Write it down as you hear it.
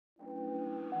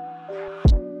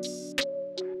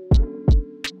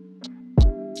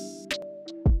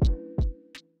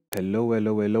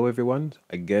Hello everyone.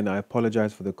 Again, I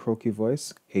apologize for the croaky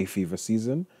voice, hay fever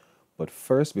season. But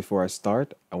first, before I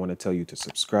start, I want to tell you to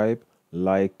subscribe,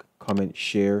 like, comment,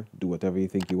 share, do whatever you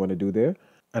think you want to do there.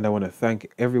 And I want to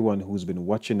thank everyone who's been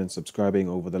watching and subscribing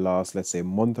over the last, let's say,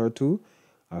 month or two.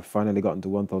 I've finally gotten to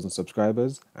 1,000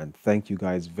 subscribers, and thank you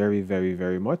guys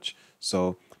very much.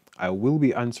 So I will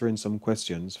be answering some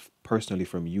questions personally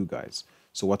from you guys.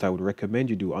 So what I would recommend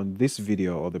you do on this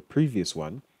video or the previous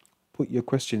one, put your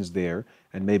questions there,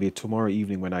 and maybe tomorrow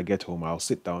evening when I get home, I'll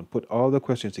sit down, put all the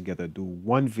questions together, do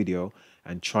one video,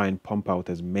 and try and pump out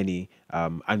as many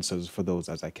answers for those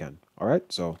as I can. All right,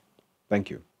 so thank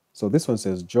you. So this one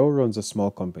says, Joe runs a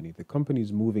small company. The company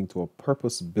is moving to a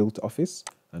purpose-built office,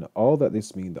 and all that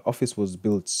this means, the office was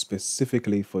built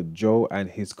specifically for Joe and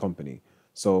his company.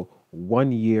 So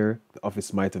 1 year, the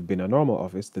office might have been a normal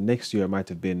office. The next year, it might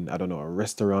have been, I don't know, a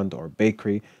restaurant or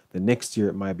bakery. The next year,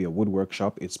 it might be a woodwork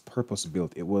shop. It's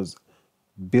purpose-built. It was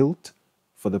built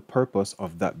for the purpose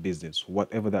of that business,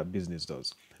 whatever that business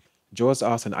does. Joe has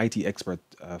asked an IT expert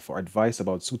for advice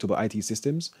about suitable IT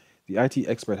systems. The IT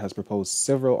expert has proposed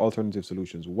several alternative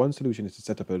solutions. One solution is to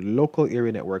set up a local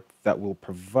area network that will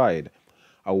provide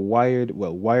a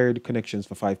wired connections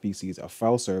for 5 PCs, a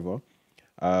file server,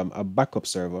 a backup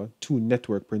server, 2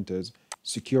 network printers,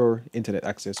 secure internet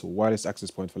access, wireless access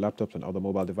point for laptops and other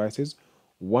mobile devices.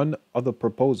 One other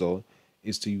proposal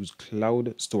is to use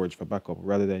cloud storage for backup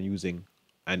rather than using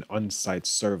an on-site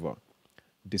server.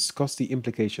 Discuss the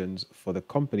implications for the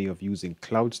company of using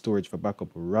cloud storage for backup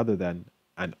rather than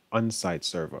an on-site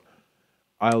server.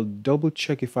 I'll double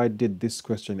check if I did this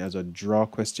question as a draw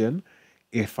question.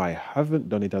 If I haven't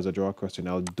done it as a draw question,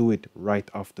 I'll do it right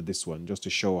after this one, just to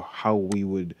show how we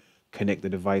would connect the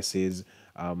devices,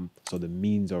 so the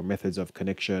means or methods of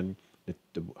connection,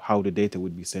 how the data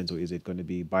would be sent. So is it going to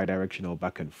be bidirectional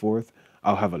back and forth?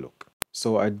 I'll have a look.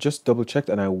 So I just double checked,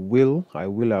 and I will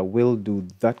do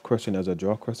that question as a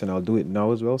draw question. I'll do it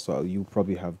now as well. So you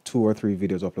probably have 2 or 3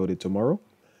 videos uploaded tomorrow.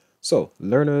 So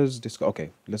learners discuss.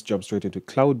 Okay, let's jump straight into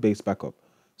cloud-based backup.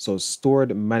 So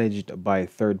stored, managed by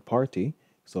third party.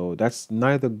 So that's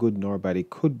neither good nor bad. It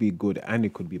could be good and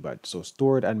it could be bad. So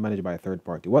stored and managed by a third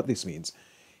party. What this means,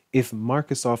 if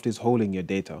Microsoft is holding your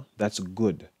data, that's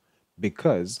good,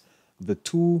 because the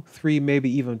 2, 3, maybe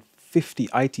even 50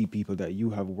 IT people that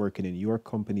you have working in your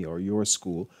company or your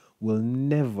school will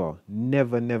never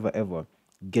ever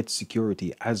get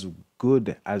security as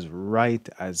good, as right,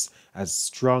 as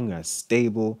strong, as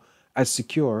stable, as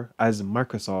secure as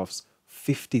Microsoft's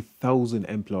 50,000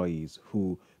 employees,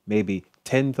 who maybe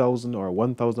 10,000 or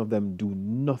 1,000 of them do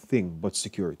nothing but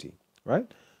security,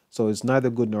 right? So it's neither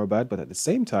good nor bad, but at the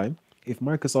same time, if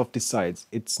Microsoft decides,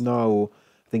 it's now,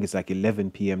 I think it's like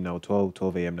 11 p.m. now,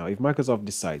 12 a.m. now. If Microsoft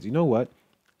decides, you know what,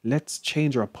 let's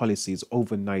change our policies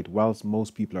overnight whilst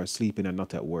most people are sleeping and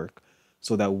not at work,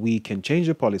 so that we can change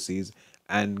the policies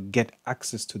and get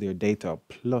access to their data,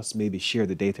 plus maybe share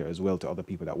the data as well to other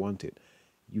people that want it.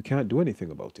 You can't do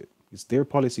anything about it. It's their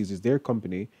policies, it's their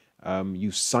company.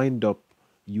 You signed up,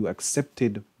 you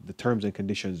accepted the terms and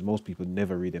conditions. Most people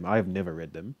never read them. I've never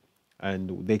read them.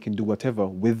 And they can do whatever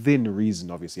within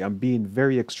reason, obviously. I'm being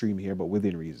very extreme here, but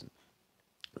within reason.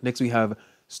 Next, we have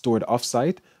stored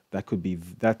offsite.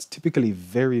 That's typically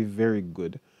very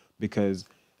good, because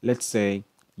let's say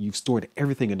you've stored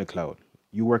everything in the cloud.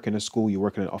 You work in a school, you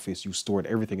work in an office, you stored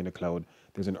everything in the cloud.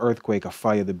 There's an earthquake, a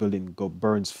fire, the building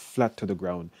burns flat to the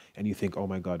ground, and you think, oh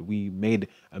my God, we made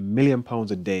 £1 million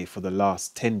a day for the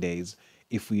last 10 days.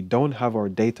 If we don't have our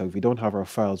data, if we don't have our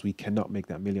files, we cannot make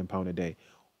that £1 million a day.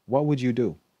 What would you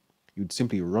do? You'd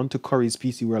simply run to Curry's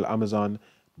PC World, Amazon,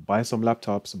 buy some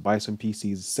laptops, buy some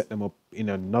PCs, set them up in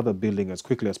another building as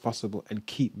quickly as possible, and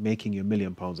keep making your £1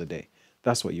 million a day.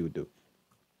 That's what you would do.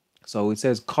 So it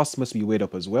says costs must be weighed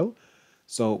up as well.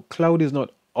 So cloud is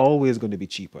not always going to be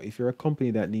cheaper. If you're a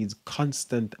company that needs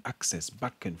constant access,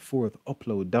 back and forth,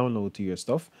 upload, download to your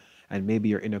stuff, and maybe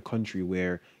you're in a country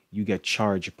where you get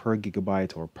charged per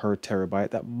gigabyte or per terabyte,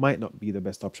 that might not be the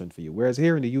best option for you. Whereas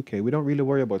here in the UK, we don't really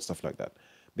worry about stuff like that,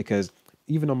 because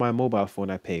even on my mobile phone,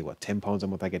 I pay, what, £10 a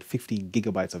month, I get 15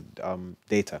 gigabytes of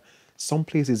data. Some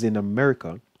places in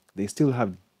America, they still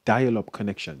have dial-up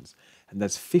connections, and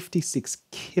that's 56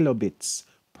 kilobits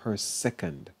per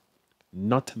second.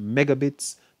 Not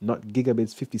megabits, not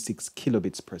gigabits, 56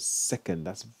 kilobits per second.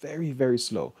 That's very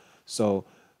slow. So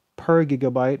per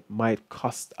gigabyte might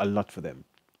cost a lot for them.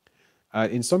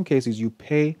 In some cases, you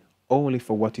pay only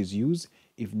for what is used.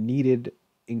 If needed,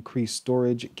 increased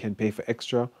storage, can pay for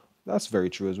extra. That's very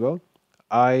true as well.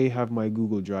 I have my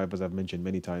Google Drive, as I've mentioned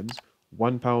many times.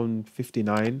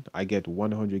 £1.59, I get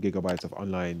 100 gigabytes of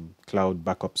online cloud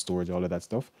backup storage, all of that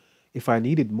stuff. If I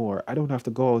needed more, I don't have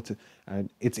to go out and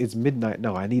it's midnight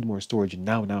now. I need more storage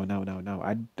now. I'm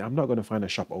not going to find a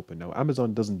shop open now.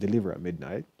 Amazon doesn't deliver at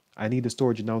midnight. I need the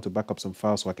storage now to back up some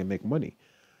files so I can make money.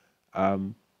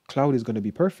 Cloud is going to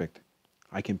be perfect.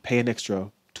 I can pay an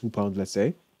extra £2, let's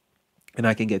say, and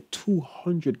I can get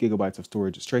 200 gigabytes of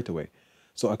storage straight away.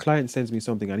 So a client sends me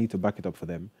something, I need to back it up for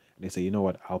them. And they say, you know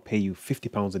what, I'll pay you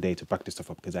 £50 a day to back this stuff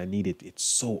up because I need it. It's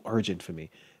so urgent for me.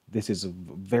 This is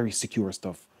very secure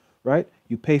stuff, right?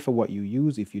 You pay for what you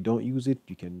use. If you don't use it,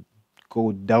 you can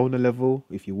go down a level.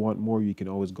 If you want more, you can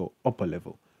always go up a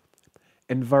level.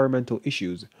 Environmental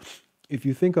issues. If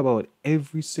you think about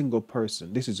every single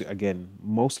person, this is again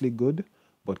mostly good,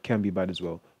 but can be bad as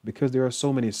well. Because there are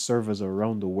so many servers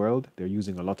around the world, they're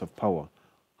using a lot of power.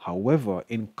 However,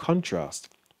 in contrast,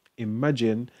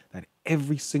 imagine that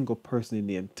every single person in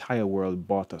the entire world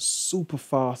bought a super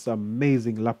fast,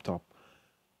 amazing laptop.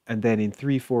 And then in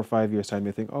 3, 4, 5 years' time,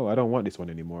 they think, oh, I don't want this one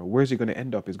anymore. Where's it going to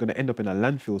end up? It's going to end up in a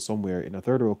landfill somewhere in a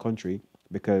third world country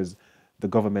because the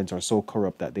governments are so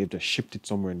corrupt that they've just shipped it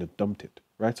somewhere and dumped it,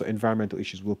 right? So environmental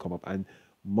issues will come up. And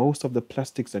most of the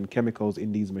plastics and chemicals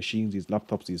in these machines, these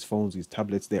laptops, these phones, these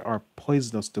tablets, they are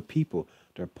poisonous to people.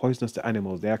 They're poisonous to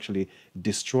animals. They actually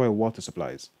destroy water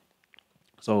supplies.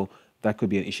 So that could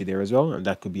be an issue there as well. And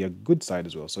that could be a good side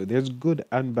as well. So there's good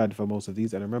and bad for most of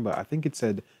these. And remember, I think it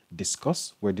said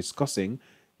discuss. We're discussing.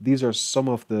 These are some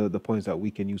of the points that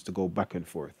we can use to go back and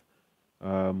forth.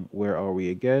 Where are we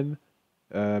again?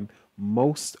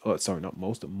 Must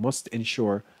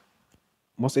ensure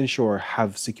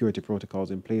have security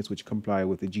protocols in place which comply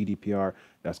with the GDPR.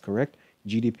 That's correct.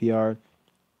 GDPR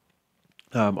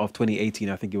of 2018,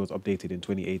 I think it was updated in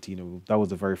 2018. That was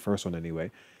the very first one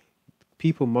anyway.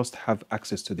 People must have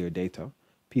access to their data.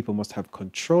 People must have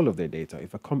control of their data.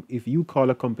 If you call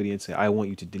a company and say, I want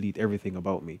you to delete everything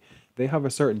about me, they have a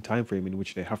certain time frame in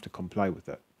which they have to comply with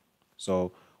that.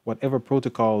 So whatever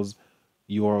protocols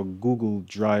your Google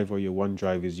Drive or your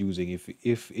OneDrive is using,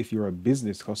 if you're a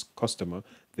business customer,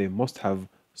 they must have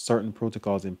certain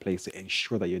protocols in place to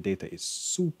ensure that your data is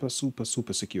super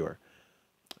secure.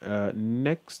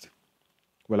 Next,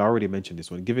 well, I already mentioned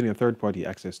this one. Giving a third-party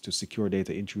access to secure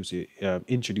data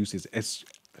introduces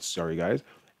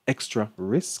extra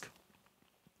risk.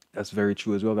 That's very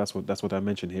true as well. That's what I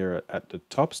mentioned here at the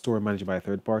top. Store managed by a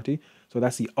third party. So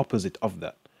that's the opposite of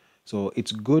that. So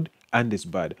it's good and it's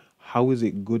bad. How is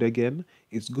it good again?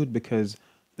 It's good because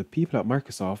the people at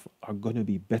Microsoft are going to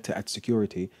be better at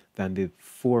security than the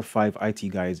 4 or 5 IT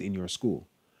guys in your school.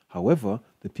 However,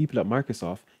 the people at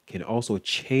Microsoft can also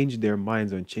change their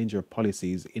minds and change their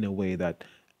policies in a way that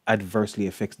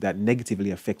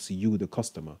negatively affects you, the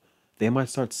customer. They might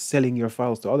start selling your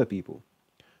files to other people.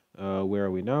 Where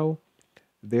are we now?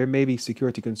 There may be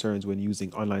security concerns when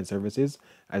using online services,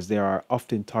 as they are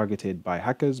often targeted by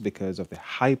hackers because of the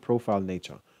high profile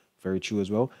nature. Very true as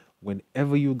well.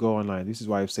 Whenever you go online, this is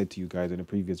why I've said to you guys in the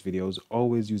previous videos,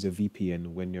 always use a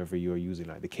VPN whenever you're using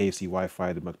like the KFC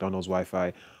Wi-Fi, the McDonald's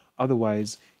Wi-Fi.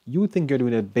 Otherwise, you would think you're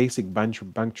doing a basic bank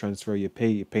transfer, you're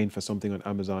paying for something on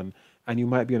Amazon, and you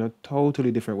might be on a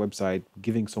totally different website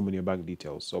giving someone your bank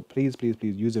details. So please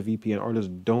use a VPN or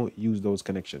just don't use those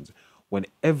connections.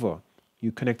 Whenever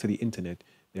you connect to the internet,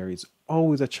 there is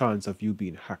always a chance of you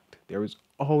being hacked. There is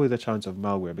always a chance of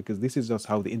malware because this is just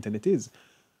how the internet is.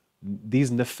 These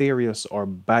nefarious or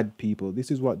bad people, this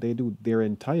is what they do. Their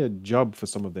entire job for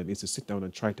some of them is to sit down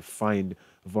and try to find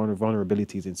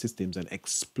vulnerabilities in systems and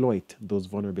exploit those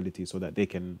vulnerabilities so that they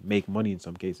can make money in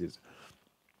some cases.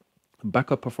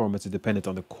 Backup performance is dependent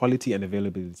on the quality and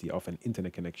availability of an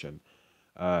internet connection.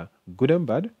 Good and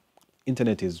bad.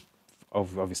 Internet is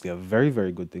obviously a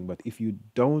very good thing, but if you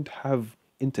don't have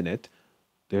internet,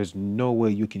 there's no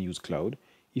way you can use cloud.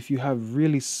 If you have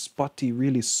really spotty,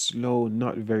 really slow,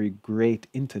 not very great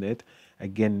internet,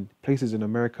 again, places in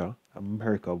America,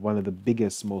 one of the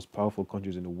biggest, most powerful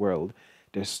countries in the world,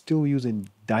 they're still using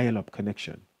dial-up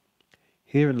connection.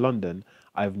 Here in London,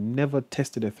 I've never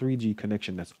tested a 3G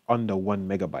connection that's under 1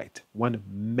 megabyte. 1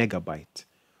 megabyte.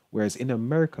 Whereas in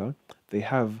America, they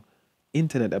have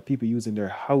internet that people use in their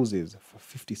houses for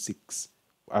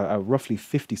roughly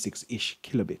 56-ish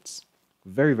kilobits.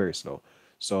 Very slow.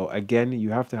 So again, you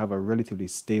have to have a relatively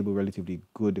stable, relatively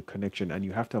good connection, and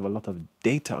you have to have a lot of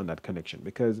data on that connection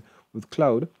because with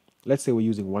cloud, let's say we're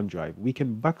using OneDrive, we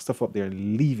can back stuff up there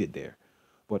and leave it there.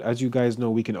 But as you guys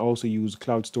know, we can also use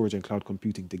cloud storage and cloud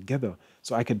computing together.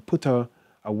 So I could put a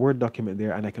a Word document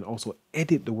there, and I can also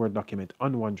edit the Word document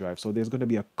on OneDrive. So there's going to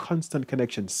be a constant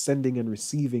connection sending and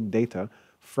receiving data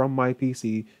from my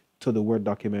PC to the Word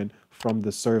document, from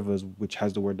the servers which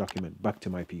has the Word document back to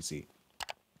my PC.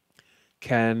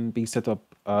 Can be set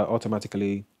up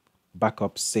automatically,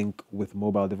 backup sync with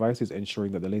mobile devices,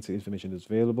 ensuring that the latest information is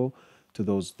available to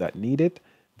those that need it.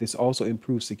 This also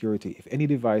improves security. If any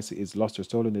device is lost or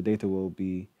stolen, the data will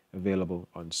be available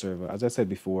on server. As I said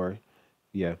before,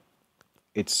 yeah,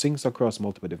 it syncs across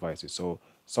multiple devices. So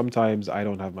sometimes I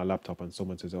don't have my laptop and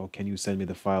someone says, oh, can you send me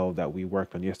the file that we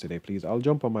worked on yesterday, please? I'll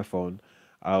jump on my phone.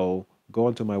 I'll go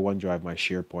onto my OneDrive, my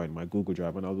SharePoint, my Google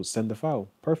Drive, and I'll just send the file.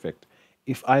 Perfect.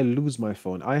 If I lose my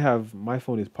phone, my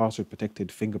phone is password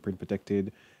protected, fingerprint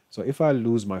protected. So if I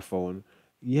lose my phone,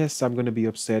 yes, I'm going to be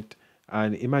upset.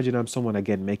 And imagine I'm someone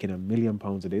again making £1 million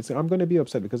a day. So I'm going to be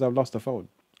upset because I've lost a phone.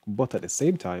 But at the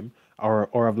same time,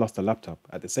 or I've lost a laptop.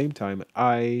 At the same time,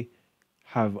 I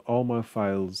have all my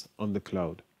files on the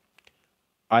cloud.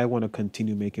 I want to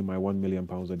continue making my £1 million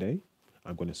a day.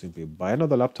 I'm going to simply buy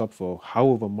another laptop for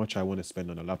however much I want to spend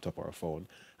on a laptop or a phone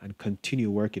and continue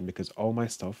working because all my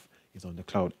stuff is on the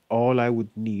cloud. All I would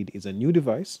need is a new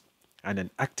device and an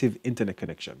active internet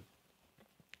connection.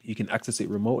 You can access it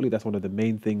remotely. That's one of the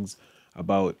main things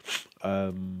about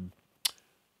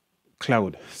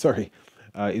cloud, sorry,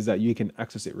 is that you can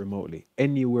access it remotely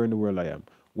anywhere in the world I am.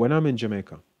 When I'm in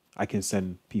Jamaica, I can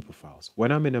send people files.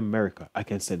 When I'm in America, I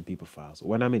can send people files.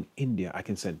 When I'm in India, I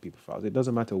can send people files. It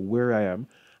doesn't matter where I am.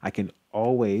 I can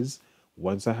always,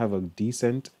 once I have a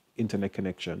decent internet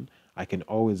connection, I can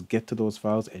always get to those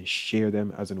files and share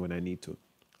them as and when I need to.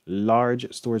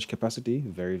 Large storage capacity,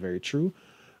 very, very true.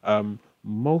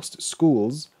 Most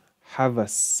schools have a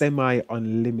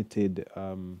semi-unlimited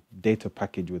data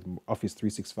package with Office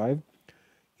 365.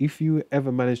 If you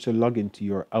ever manage to log into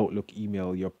your Outlook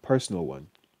email, your personal one,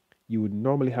 you would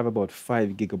normally have about 5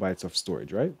 gigabytes of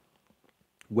storage, right?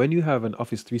 When you have an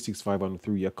Office 365 on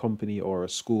through your company or a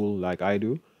school like I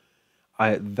do,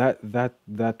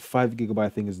 that 5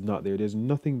 gigabyte thing is not there. There's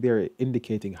nothing there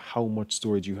indicating how much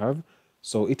storage you have.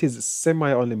 So it is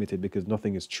semi-unlimited because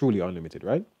nothing is truly unlimited,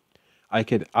 right? I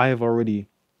have already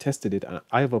tested it and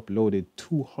I've uploaded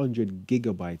 200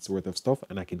 gigabytes worth of stuff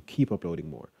and I can keep uploading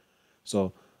more.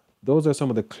 So those are some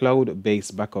of the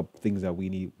cloud-based backup things that we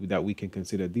need, that we can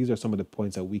consider. These are some of the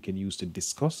points that we can use to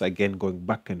discuss, again, going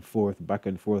back and forth,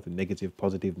 negative,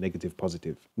 positive, negative,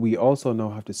 positive. We also now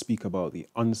have to speak about the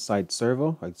on-site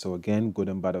server. Right? So again, good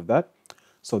and bad of that.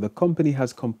 So the company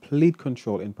has complete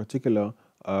control, in particular,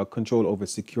 control over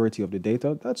security of the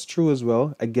data. That's true as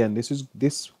well. Again, this is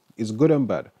good and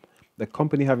bad. The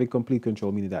company having complete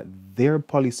control, meaning that their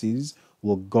policies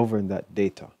will govern that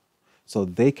data. So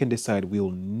they can decide we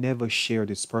will never share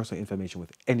this personal information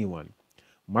with anyone.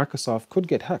 Microsoft could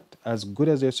get hacked. As good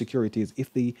as their security is,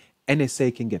 if the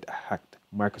NSA can get hacked,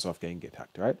 Microsoft can get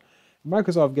hacked, right?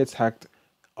 Microsoft gets hacked,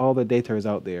 all the data is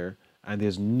out there, and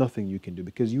there's nothing you can do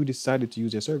because you decided to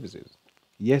use their services.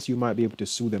 Yes, you might be able to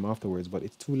sue them afterwards, but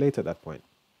it's too late at that point.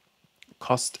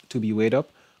 Cost to be weighed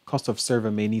up. Cost of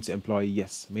server may need to employ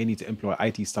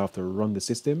IT staff to run the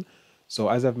system. So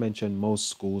as I've mentioned, most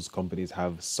schools, companies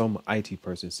have some IT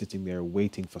person sitting there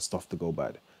waiting for stuff to go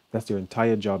bad. That's their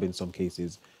entire job in some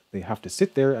cases. They have to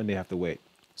sit there and they have to wait.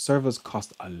 Servers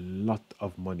cost a lot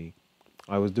of money.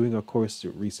 I was doing a course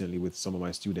recently with some of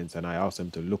my students and I asked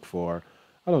them to look for,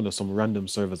 I don't know, some random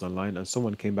servers online, and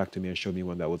someone came back to me and showed me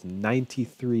one that was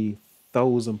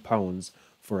 £93,000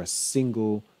 for a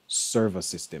single server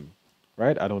system.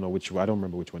 Right? I don't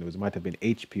remember which one it was. It might have been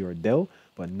HP or Dell,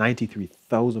 but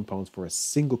 £93,000 for a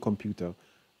single computer,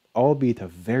 albeit a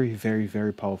very, very,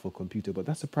 very powerful computer. But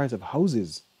that's the price of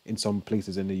houses in some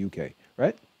places in the UK,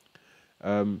 right?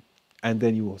 And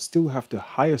then you will still have to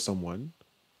hire someone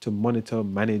to monitor,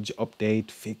 manage, update,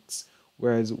 fix.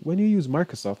 Whereas when you use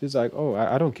Microsoft, it's like, oh,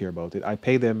 I don't care about it. I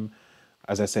pay them,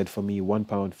 as I said, for me,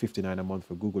 £1.59 a month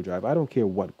for Google Drive. I don't care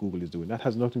what Google is doing. That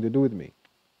has nothing to do with me,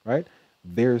 right?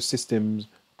 Their systems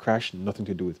crash, nothing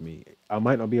to do with me. I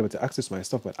might not be able to access my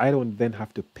stuff, but I don't then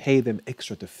have to pay them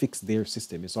extra to fix their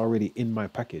system. It's already in my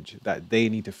package that they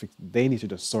need to fix. They need to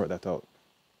just sort that out.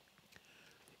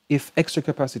 If extra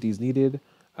capacity is needed,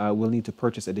 we'll need to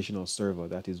purchase additional server.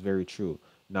 That is very true.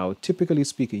 Now, typically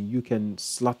speaking, you can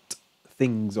slot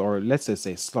things, or let's just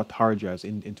say slot hard drives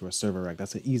into a server rack.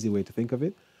 That's an easy way to think of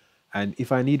it. And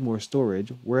if I need more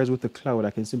storage, whereas with the cloud,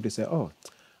 I can simply say, oh,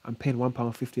 I'm paying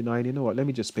 £1.59. You know what? Let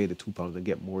me just pay the £2 and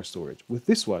get more storage. With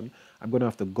this one, I'm going to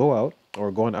have to go out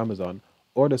or go on Amazon,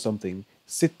 order something,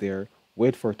 sit there,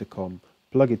 wait for it to come,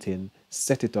 plug it in,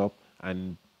 set it up,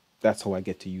 and that's how I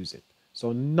get to use it.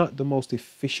 So not the most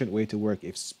efficient way to work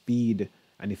if speed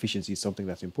and efficiency is something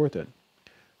that's important.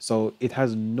 So it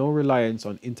has no reliance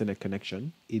on internet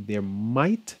connection. There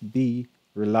might be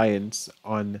reliance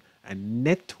on a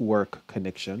network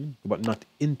connection, but not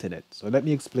internet. So let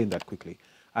me explain that quickly.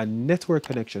 A network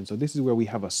connection, so this is where we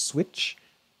have a switch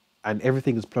and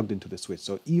everything is plugged into the switch.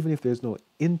 So even if there's no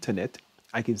internet,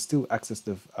 I can still access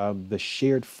the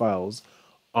shared files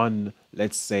on,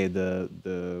 let's say,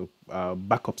 the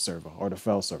backup server or the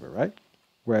file server, right?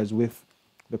 Whereas with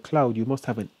the cloud, you must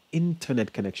have an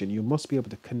internet connection. You must be able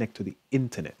to connect to the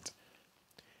internet.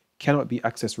 Cannot be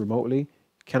accessed remotely,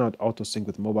 cannot auto sync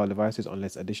with mobile devices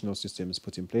unless additional systems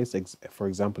put in place. For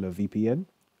example, a VPN.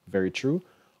 Very true.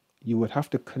 You would have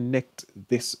to connect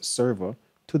this server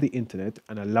to the internet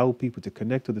and allow people to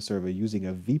connect to the server using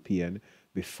a VPN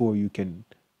before you can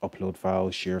upload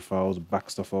files, share files, back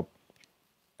stuff up.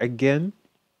 Again,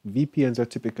 VPNs are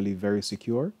typically very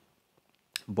secure,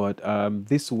 but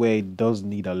this way does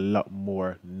need a lot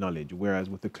more knowledge. Whereas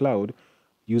with the cloud,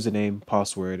 username,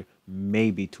 password,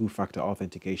 maybe two-factor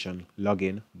authentication,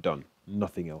 login, done.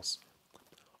 Nothing else.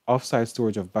 Offsite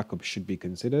storage of backup should be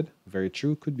considered. Very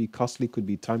true. Could be costly, could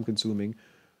be time consuming.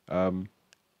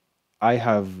 I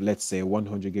have, let's say,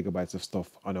 100 gigabytes of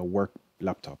stuff on a work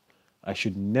laptop. I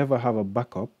should never have a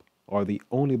backup, or the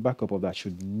only backup of that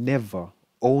should never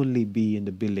only be in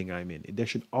the building I'm in. There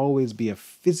should always be a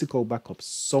physical backup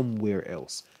somewhere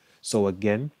else. So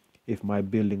again, if my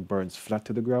building burns flat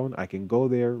to the ground, I can go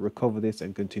there, recover this,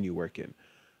 and continue working.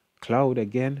 Cloud,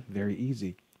 again, very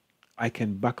easy. I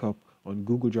can back up on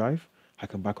Google Drive. I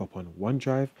can back up on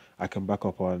OneDrive. I can back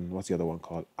up on, what's the other one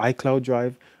called? iCloud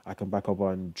Drive. I can back up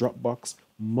on Dropbox,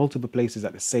 multiple places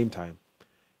at the same time.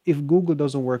 If Google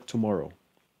doesn't work tomorrow,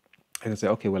 I can say,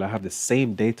 okay, well, I have the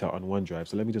same data on OneDrive,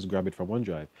 so let me just grab it from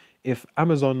OneDrive. If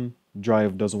Amazon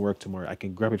Drive doesn't work tomorrow, I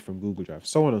can grab it from Google Drive,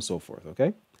 so on and so forth,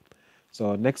 okay?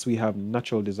 So next we have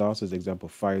natural disasters, example,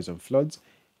 fires and floods.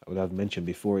 I would have mentioned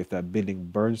before, if that building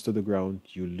burns to the ground,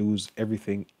 you lose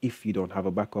everything if you don't have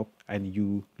a backup, and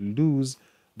you lose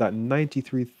that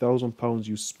 £93,000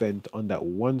 you spent on that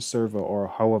one server or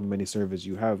however many servers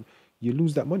you have, you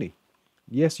lose that money.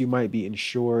 Yes, you might be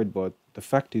insured, but the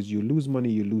fact is you lose money,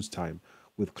 you lose time.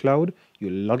 With cloud, you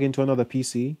log into another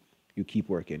PC, you keep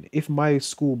working. If my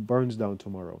school burns down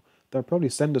tomorrow, they'll probably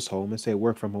send us home and say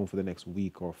work from home for the next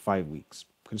week or 5 weeks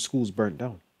because school's burnt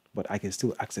down. But I can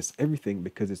still access everything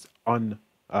because it's on,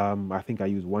 I think I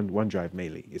use OneDrive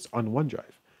mainly. It's on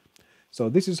OneDrive. So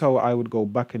this is how I would go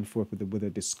back and forth with a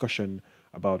discussion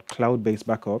about cloud-based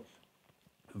backup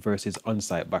versus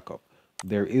on-site backup.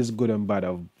 There is good and bad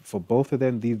for both of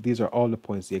them. These are all the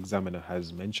points the examiner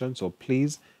has mentioned. So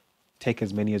please take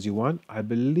as many as you want. I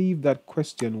believe that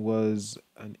question was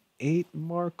an 8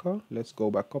 marker. Let's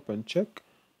go back up and check.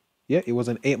 Yeah, it was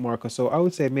an 8 marker. So I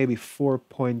would say maybe 4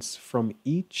 points from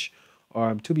each.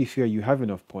 To be fair, you have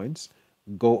enough points.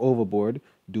 Go overboard.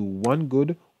 Do 1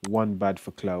 good, 1 bad for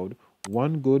cloud.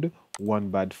 1 good, 1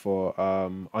 bad for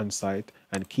on-site,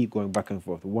 and keep going back and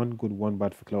forth. 1 good, 1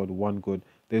 bad for cloud, 1 good.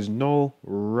 There's no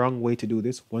wrong way to do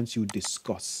this once you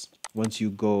discuss, once you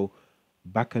go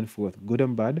back and forth, good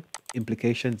and bad,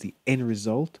 implications, the end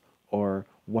result, or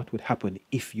what would happen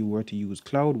if you were to use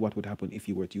cloud, what would happen if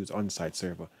you were to use on-site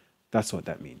server. That's what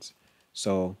that means.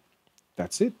 So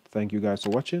that's it. Thank you guys for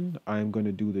watching. I'm going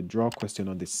to do the draw question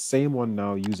on the same one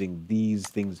now using these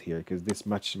things here because this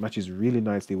matches really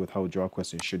nicely with how draw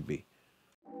questions should be.